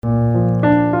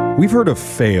We've heard of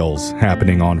fails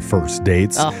happening on first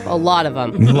dates. Oh, a lot of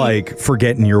them. Like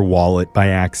forgetting your wallet by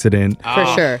accident. For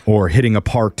sure. Or hitting a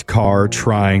parked car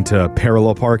trying to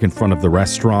parallel park in front of the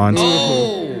restaurant.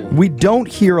 We don't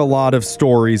hear a lot of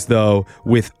stories, though,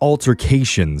 with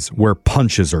altercations where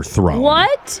punches are thrown.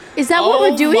 What? Is that what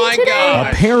we're doing today?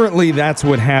 Gosh. Apparently, that's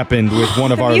what happened with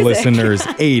one of our listeners,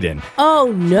 Aiden.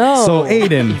 Oh, no. So,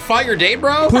 Aiden, Fought your date,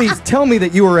 bro? please tell me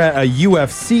that you were at a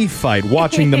UFC fight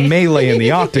watching the melee in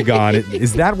the octagon.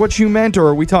 Is that what you meant, or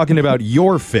are we talking about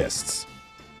your fists?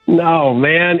 No,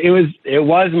 man, it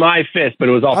was my fist, but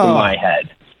it was also my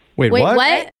head. Wait, Wait, what?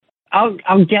 what?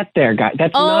 I'll get there, guys.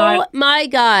 That's Oh, not. my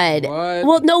God. What?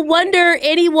 Well, no wonder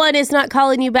anyone is not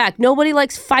calling you back. Nobody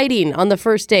likes fighting on the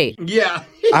first date. Yeah.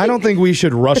 I don't think we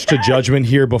should rush to judgment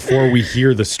here before we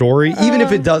hear the story, even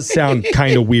if it does sound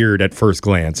kind of weird at first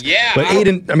glance. Yeah. But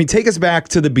Aiden, take us back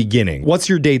to the beginning. What's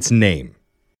your date's name?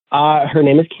 Her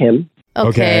name is Kim.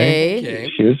 Okay.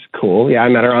 She was cool. Yeah, I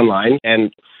met her online,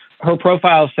 and her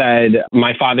profile said,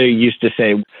 "My father used to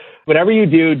say, whatever you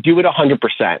do, do it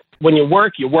 100%. When you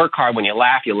work hard. When you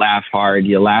laugh hard.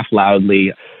 You laugh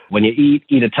loudly. When you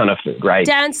eat a ton of food, right?"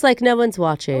 Dance like no one's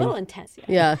watching. A little intense.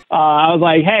 Yeah. I was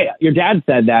like, "Hey, your dad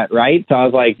said that, right?" So I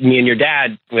was like, "Me and your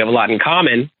dad, we have a lot in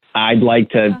common. I'd like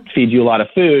to feed you a lot of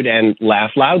food and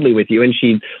laugh loudly with you." And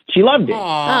she loved it.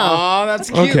 Aw, that's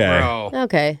cute, Okay. bro.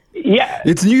 Okay. Yeah.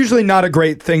 It's usually not a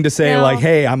great thing to say, No. like,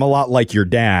 hey, I'm a lot like your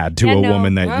dad to Yeah, a no.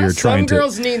 woman that you're trying Some to.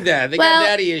 girls need that. They Well, got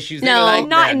daddy issues. They no. like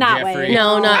Not that, in that way. Jeffrey.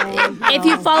 No, not. If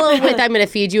you follow with, I'm going to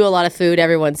feed you a lot of food,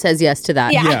 everyone says yes to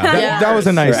that. Yeah. Yeah, that was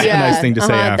a nice thing to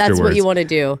say afterwards. That's what you want to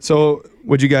do. So,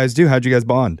 what'd you guys do? How'd you guys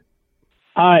bond?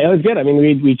 It was good. I mean,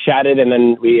 we chatted, and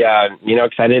then we,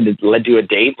 excited it led to a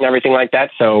date and everything like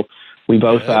that. So we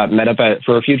both met up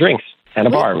for a few drinks at a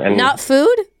bar. And Not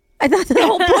food? I thought the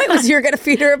whole point was you were going to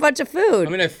feed her a bunch of food.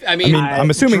 I mean,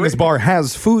 I'm assuming this bar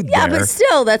has food Yeah, there. but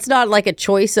still, that's not like a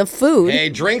choice of food. Hey,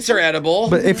 drinks are edible.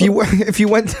 But if you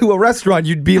went to a restaurant,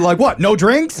 you'd be like, "What? No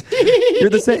drinks? You're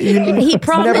the same. He It's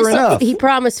promised. never enough." He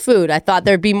promised food. I thought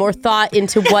there'd be more thought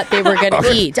into what they were going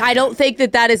to eat. I don't think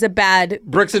that is a bad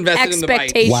Brooks invested in the bite.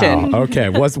 expectation. Wow. Okay.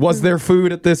 Was there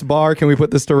food at this bar? Can we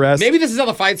put this to rest? Maybe this is how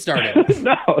the fight started.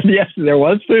 no, yes, there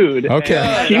was food. Okay.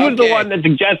 And she was the one that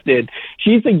suggested.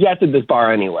 She suggested this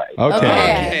bar anyway. Okay.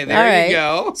 Okay, there All right. you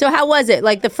go. So how was it?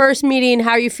 Like the first meeting,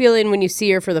 how are you feeling when you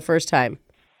see her for the first time?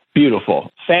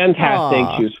 Beautiful, fantastic.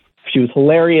 Aw. She was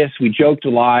hilarious. We joked a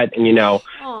lot, and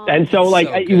and so like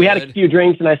So we had a good. few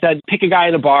drinks, and I said, "Pick a guy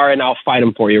in a bar, and I'll fight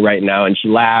him for you right now." And she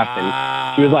laughed,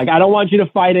 and she was like, "I don't want you to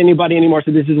fight anybody anymore.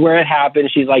 So this is where it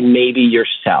happened." She's like, "Maybe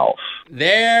yourself."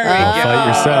 There we go. Fight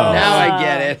yourself. Now I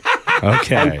get it.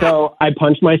 Okay. And so I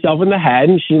punched myself in the head,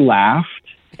 and she laughed,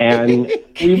 and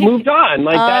we moved on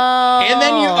like that. And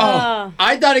then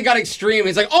I thought it got extreme.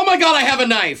 He's like, "Oh my God, I have a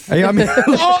knife." Hey, I mean,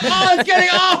 It's getting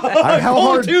how pull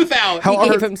hard- a tooth out. how He gave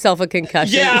hard- himself a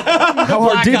concussion. Yeah. How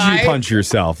hard Black did eye. you punch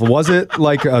yourself? Was it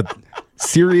like a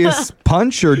serious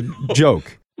punch or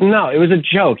joke? No, it was a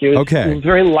joke. It was, Okay. it was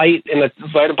very light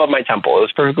right above my temple. It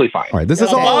was perfectly fine. All right, this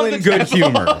is Okay. all Above in the good temple.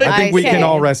 humor. I think we I can see.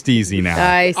 all rest easy now.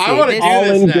 I see. I wanna do All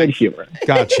this in good next. humor.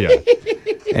 Gotcha.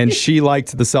 And she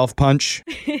liked the self punch?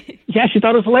 Yeah, she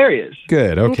thought it was hilarious.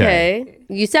 Good, okay. Okay.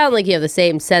 You sound like you have the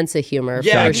same sense of humor.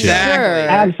 Yeah, for exactly. Sure.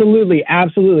 Absolutely,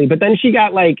 absolutely. But then she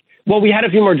got we had a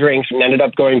few more drinks and ended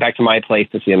up going back to my place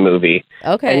to see a movie.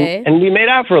 Okay. And we made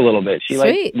out for a little bit.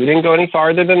 Sweet. We didn't go any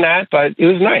farther than that, but it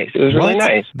was nice. It was really What?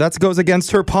 nice. That goes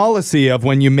against her policy of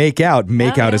when you make out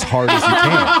as hard as you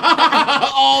can.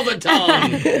 All the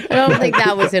time. I don't think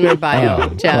that was in her bio,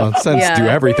 Jeff. Well, since do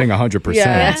everything 100%.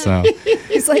 Yeah. So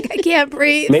He's like, I can't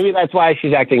breathe. Maybe that's why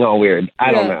she's acting all weird.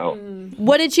 I don't know.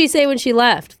 What did she say when she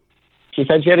left? She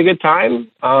said she had a good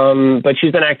time, but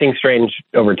she's been acting strange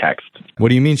over text. what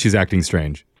do you mean she's acting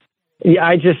strange? Yeah,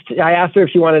 I asked her if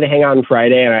she wanted to hang out on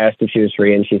Friday, and I asked if she was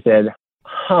free, and she said,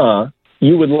 "Huh,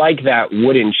 you would like that,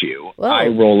 wouldn't you?" Whoa. Eye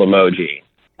roll emoji.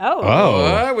 Oh.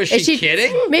 What? Was Is she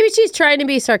kidding? Maybe she's trying to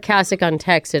be sarcastic on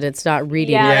text and it's not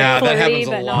reading. Yeah, it. Yeah, that flirty, happens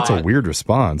a but lot. That's a weird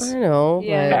response. I know.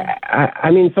 Yeah.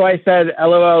 I mean, so I said,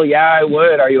 "LOL, yeah, I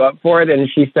would. Are you up for it?" And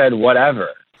she said, "Whatever."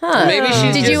 Huh. Maybe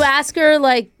she's Did just- you ask her,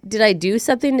 like, did I do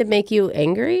something to make you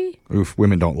angry? Oof,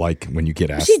 women don't like when you get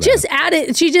asked She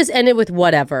that. she just ended with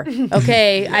whatever.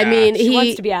 Okay. I mean, She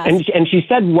wants to be asked. And she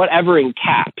said whatever in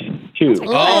caps too.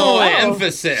 Oh,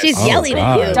 emphasis. she's Oh, yelling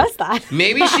God. at you. Does that?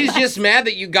 Maybe she's just mad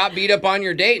that you got beat up on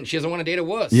your date and she doesn't want to date a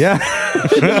wuss. Yeah.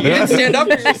 You didn't stand up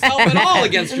for yourself at all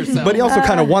against yourself. But he also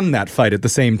kind of won that fight at the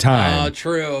same time. Oh,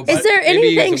 true. Is but there maybe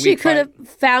it's anything a she weak could fight. have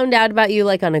found out about you,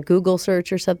 like on a Google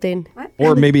search or something?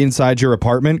 Or maybe inside your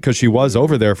apartment, because she was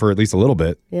over there for at least a little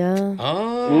bit. Yeah.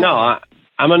 Oh. No,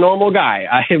 I'm a normal guy.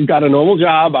 I have got a normal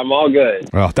job. I'm all good.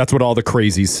 Oh, that's what all the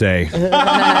crazies say.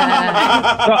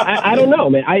 So I don't know,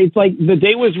 man. It's like the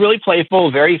date was really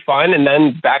playful, very fun, and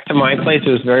then back to my place, it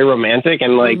was very romantic,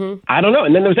 and like I don't know.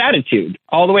 And then there was attitude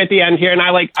all the way at the end here, and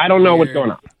I don't know what's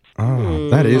going on. Oh,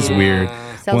 that is weird.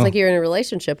 Sounds like you're in a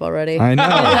relationship already. I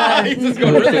know. This is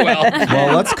going really well.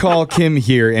 Well, let's call Kim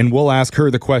here, and we'll ask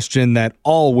her the question that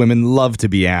all women love to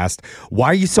be asked. Why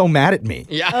are you so mad at me?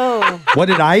 Yeah. Oh. What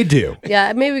did I do?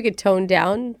 Yeah, maybe we could tone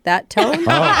down that tone. Oh.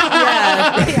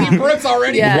 Yeah. Brooks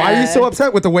already. Yeah. Why are you so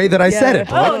upset with the way that I said it?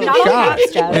 Oh, What? not God.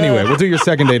 like that. Anyway, we'll do your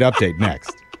second date update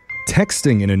next.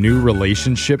 Texting in a new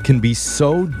relationship can be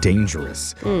so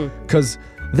dangerous because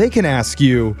they can ask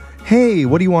you, hey,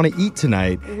 what do you want to eat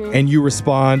tonight? And you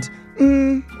respond,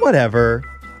 whatever.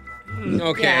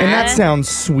 Okay. And that sounds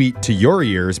sweet to your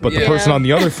ears, but the Yeah. person on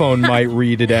the other phone might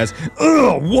read it as,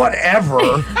 ugh,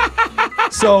 whatever.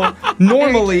 So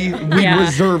normally we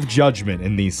reserve judgment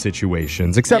in these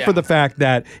situations, except for the fact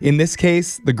that in this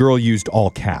case, the girl used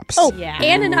all caps. Oh,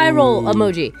 and an eye roll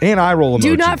emoji. And eye roll emoji.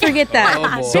 Do not forget that.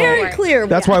 Oh, boy. Very clear.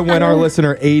 That's why when our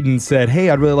listener Aiden said, hey,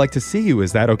 I'd really like to see you,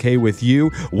 is that okay with you?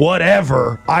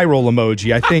 Whatever. Eye roll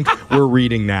emoji. I think we're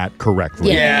reading that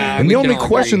correctly. Yeah. And we the can only all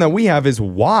question agree. that we have is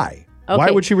why? Why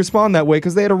Okay. would she respond that way?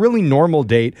 Because they had a really normal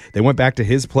date. They went back to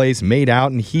his place, made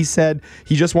out, and he said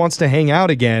he just wants to hang out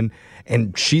again.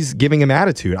 And she's giving him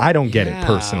attitude. I don't get it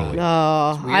personally.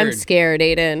 Oh, I'm weird. scared,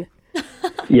 Aiden.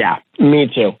 Yeah, me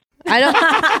too.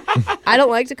 I don't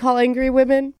like to call angry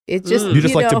women. It's just You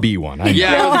just like to know, be one. I know.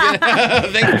 Yeah.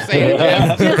 Thanks for saying it,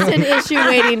 Jeff. just an issue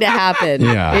waiting to happen.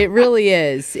 Yeah. It really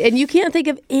is. And you can't think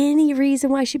of any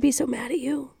reason why she'd be so mad at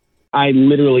you. I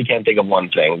literally can't think of one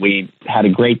thing. We had a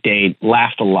great date,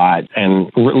 laughed a lot,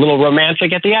 and a little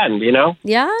romantic at the end, you know?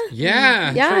 Yeah?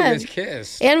 Yeah. Yeah. Sure, you guys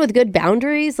kissed. And with good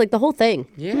boundaries, like the whole thing.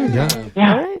 Yeah.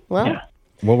 All right. Well,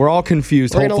 Well, we're all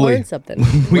confused. we're going to Hopefully, learn something.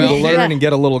 we will Well, learn and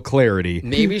get a little clarity.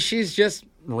 Maybe she's just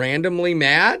randomly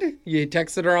mad. You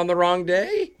texted her on the wrong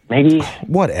day. Maybe.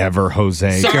 Whatever,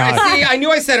 Jose. Sorry, God. see, I knew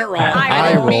I said it wrong.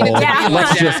 I didn't mean it to roll. be like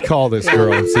Let's that. just call this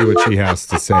girl and see what she has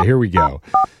to say. Here we go.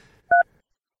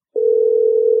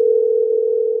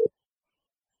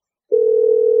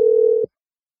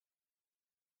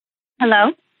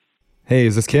 Hello? Hey,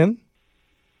 is this Kim?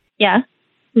 Yeah.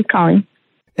 Who's calling?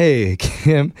 Hey,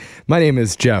 Kim. My name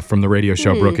is Jeff from the radio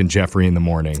show Brooke and Jeffrey in the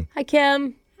Morning. Hi,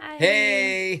 Kim.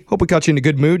 Hey. Hope we got you in a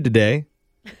good mood today.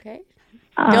 Okay.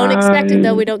 Don't expect it,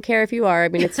 though. We don't care if you are. I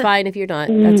mean, it's fine if you're not.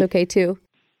 That's okay, too.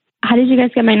 How did you guys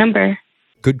get my number?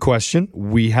 Good question.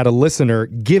 We had a listener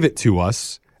give it to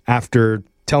us after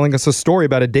telling us a story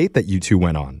about a date that you two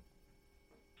went on.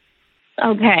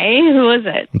 Okay. Who was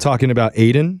it? I'm talking about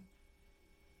Aiden.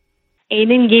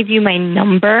 Aiden gave you my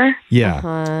number? Yeah.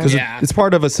 Uh-huh. Because Yeah. it's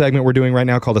part of a segment we're doing right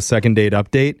now called a second date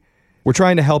update. We're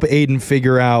trying to help Aiden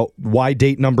figure out why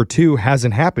date number 2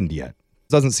 hasn't happened yet.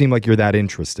 Doesn't seem like you're that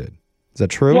interested. Is that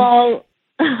true? Well,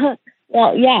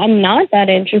 yeah, I'm not that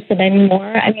interested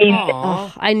anymore. I mean,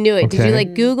 Oh, I knew it. Did you Okay.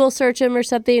 like Google search him or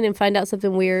something and find out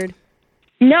something weird?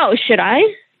 no, should I?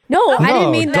 No, I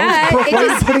didn't mean don't- that. Brooke, It why are you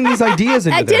just- putting these ideas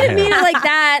into I their didn't head? mean it like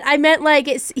that. I meant like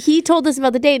he told us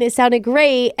about the date and it sounded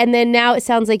great, and then now it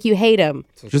sounds like you hate him.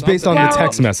 Just based on the Well-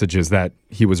 text messages that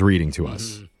he was reading to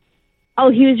us. Oh,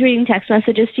 he was reading text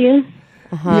messages to you?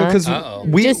 Because Uh-oh.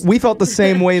 we felt the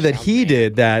same way that he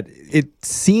did, that it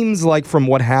seems like from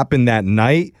what happened that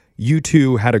night, you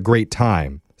two had a great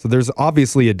time. So there's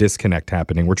obviously a disconnect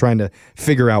happening. We're trying to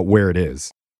figure out where it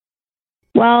is.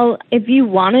 Well, if you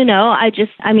want to know, I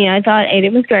thought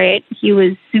Aiden was great. He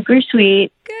was super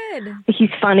sweet. Good. He's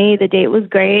funny. The date was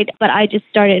great. But I just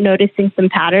started noticing some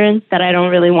patterns that I don't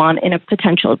really want in a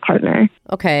potential partner.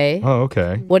 Okay. Oh,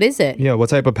 okay. What is it? Yeah, what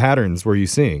type of patterns were you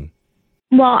seeing?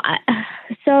 Well,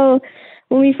 so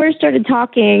when we first started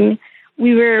talking,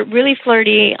 we were really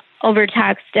flirty over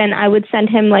text, and I would send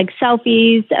him like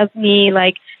selfies of me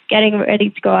like getting ready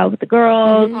to go out with the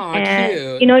girls, Aw,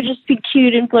 and cute. just be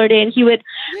cute and flirty. And he would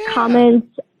comment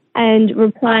and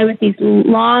reply with these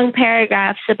long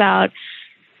paragraphs about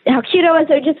how cute I was,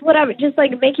 or just whatever, just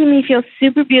like making me feel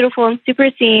super beautiful and super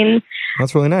seen.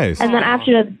 That's really nice. And then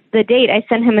after the date, I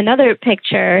sent him another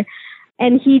picture,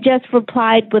 and he just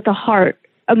replied with a heart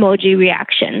emoji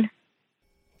reaction.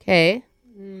 Okay.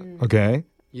 Okay.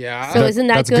 Yeah. So isn't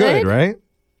that That's good? right?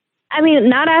 I mean,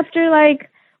 not after like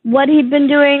what he'd been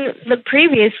doing the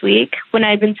previous week when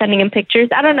I'd been sending him pictures.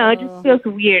 I don't know. It just feels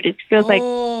weird. It feels like,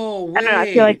 Oh, I don't know.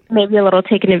 I feel like maybe a little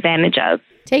taken advantage of.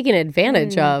 Taken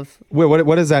advantage of. Wait,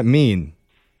 what does that mean?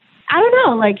 I don't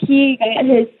know. Like he got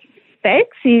his fix.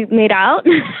 He made out.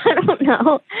 I don't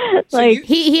know.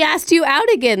 He asked you out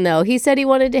again, though. He said he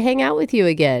wanted to hang out with you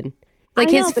again. Like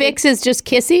I know, his fix is just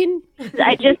kissing?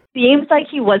 it just seems like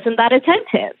he wasn't that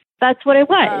attentive. That's what it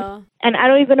was. And I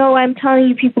don't even know why I'm telling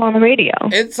you people on the radio.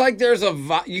 It's like there's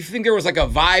you think there was like a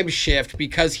vibe shift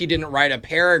because he didn't write a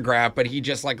paragraph, but he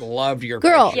just like loved your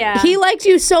Girl, picture. he liked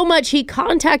you so much, he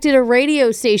contacted a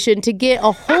radio station to get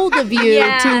a hold of you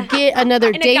to get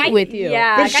another date with you.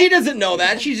 Yeah. But she doesn't know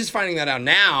that. She's just finding that out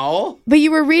now. But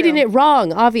you were reading it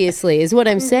wrong, obviously, is what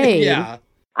I'm saying. Yeah.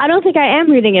 I don't think I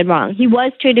am reading it wrong. He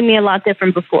was treating me a lot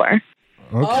different before.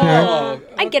 Okay.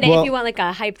 I get it Well- if you want like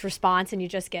a hyped response and you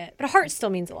just get, but a heart still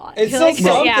means a lot. It's I still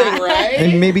feel like- something, right?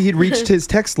 And maybe he'd reached his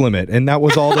text limit, and that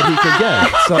was all that he could get.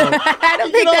 So I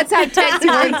don't think that's how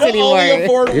texting works anymore. Only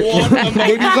afford one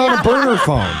maybe he's on a burner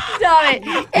phone. Stop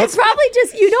it. It's probably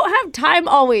just you don't have time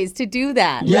always to do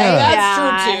that. Yeah.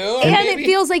 That's true, too. And it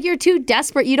feels like you're too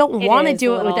desperate. You don't want to is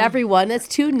do a it with little. everyone. That's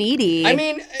too needy. I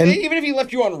mean, even if he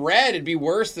left you on red, it'd be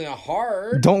worse than a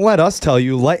heart. Don't let us tell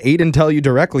you. Let Aiden tell you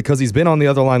directly because he's been on the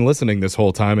other line listening this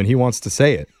whole time, and he wants to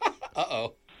say it.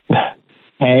 Uh-oh.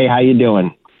 Hey, how you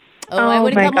doing? I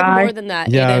would my have come up God. more than that.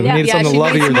 Yeah, Aiden. we need something she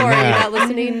lovelier needs than more. that. You're not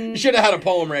listening. You should have had a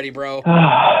poem ready, bro.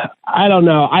 I don't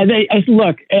know.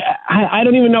 Look. I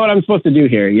don't even know what I'm supposed to do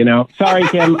here. You know. Sorry,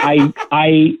 Kim.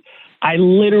 I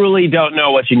literally don't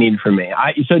know what you need from me.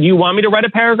 So do you want me to write a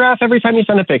paragraph every time you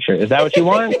send a picture? Is that what you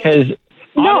want? Because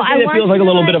honestly, it feels like a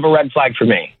little bit of a red flag for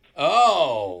me.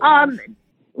 Oh.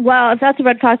 Well, if that's a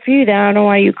red flag for you, then I don't know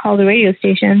why you called the radio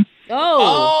station.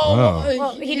 Oh.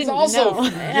 Well, he he's didn't also, know.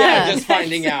 just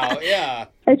finding out. Yeah.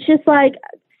 It's just like,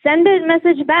 send a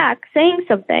message back saying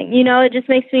something. You know, it just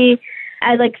makes me,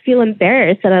 I like feel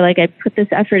embarrassed that I put this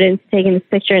effort into taking this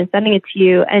picture and sending it to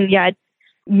you, and yet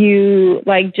you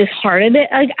like just hearted it.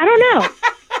 Like, I don't know.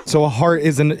 So a heart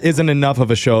isn't enough of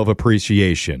a show of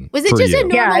appreciation. Was it for just you. a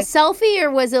normal selfie,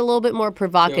 or was it a little bit more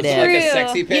provocative? It was like a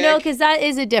sexy pic. You know, because that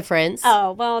is a difference.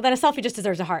 Oh, well, then a selfie just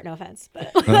deserves a heart, no offense.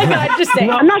 But I'm just saying.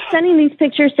 I'm not sending these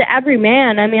pictures to every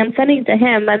man. I mean, I'm sending it to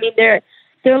him. I mean,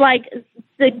 they're like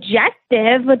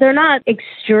suggestive, but they're not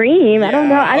extreme. I don't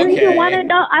know. I don't even want to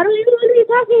know. I don't even want to be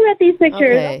talking about these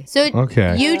pictures.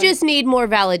 Okay. So you just need more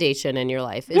validation in your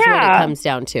life is what it comes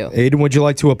down to. Aiden, would you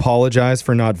like to apologize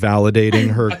for not validating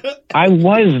her? I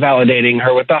was validating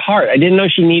her with the heart. I didn't know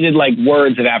she needed like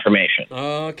words of affirmation.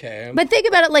 Okay. But think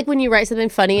about it like when you write something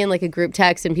funny in like a group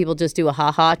text and people just do a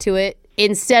ha-ha to it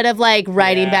instead of like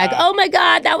writing back, oh my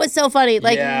God, that was so funny.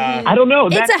 Like, I don't know.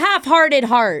 It's a half-hearted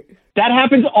heart. That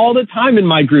happens all the time in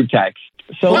my group text.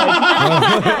 So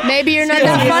maybe you're not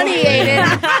that funny,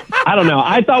 Aiden. I don't know.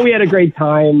 I thought we had a great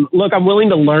time. Look, I'm willing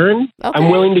to learn. Okay. I'm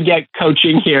willing to get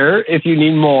coaching here if you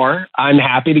need more. I'm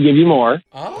happy to give you more.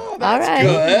 Oh, that's All right.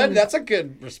 good. That's a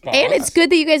good response. And it's good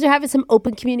that you guys are having some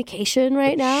open communication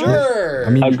right now. Sure. I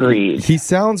mean, Agreed. he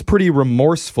sounds pretty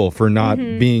remorseful for not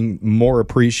being more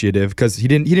appreciative because he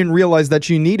didn't realize that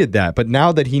you needed that. But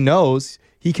now that he knows,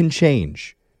 he can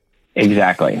change.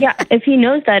 Exactly. Yeah, if he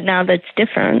knows that now, that's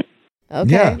different.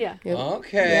 Okay. Yeah.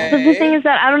 Okay. But the thing is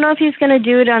that I don't know if he's going to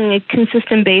do it on a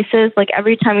consistent basis. Like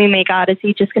every time we make out, is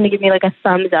he just going to give me like a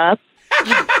thumbs up?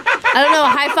 I don't know.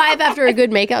 High five after a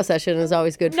good makeout session is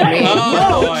always good for me.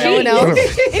 No.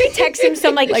 Maybe text him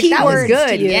some like Like that was keywords good.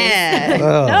 to use. Yeah.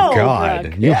 Oh, No, God.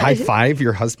 Brooke. You high five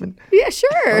your husband? Yeah,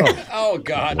 sure. Oh,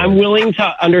 God. I'm willing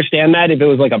to understand that if it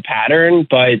was like a pattern,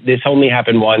 but this only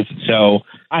happened once. So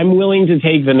I'm willing to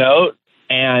take the note.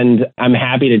 And I'm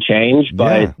happy to change,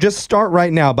 but Yeah. Just start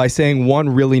right now by saying one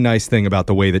really nice thing about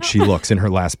the way that she looks in her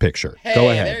last picture. Hey, Go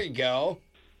ahead. there you go.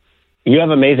 you have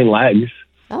amazing legs.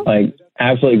 Oh. Like,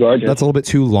 absolutely gorgeous. That's a little bit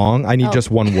too long. I need just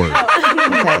one word.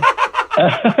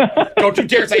 Don't you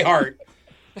dare say heart.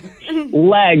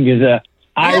 Legs.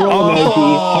 Eye roll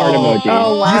emoji, heart emoji.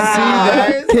 Oh, wow.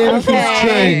 You see that, Kim? Okay.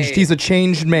 He's changed. He's a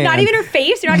changed man. Not even her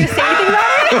face? You're not going to say anything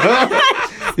about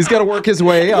it? He's got to work his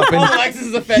way up. And Alexis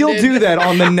is offended. he'll do that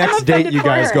on the next date offended you for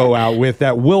guys her. go out with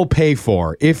that we'll pay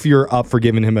for if you're up for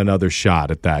giving him another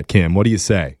shot at that, Kim. What do you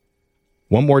say?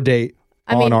 One more date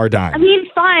on our dime. I mean,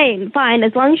 fine.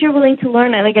 As long as you're willing to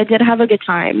learn it. Like, I did have a good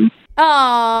time.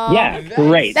 Aww. Yeah,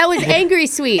 great. That was angry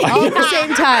sweet all at the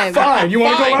same time. Fine. You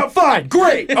want to go out? Fine.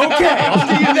 Great. Okay. I'll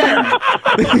see you there.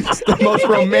 It's the most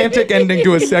romantic ending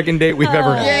to a second date we've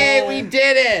ever had. Yay, we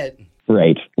did it.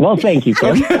 Great. Well, thank you,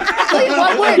 Kim.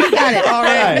 One word, you got it. All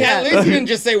right. Yeah, at least you didn't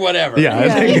just say whatever. Yeah. I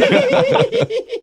think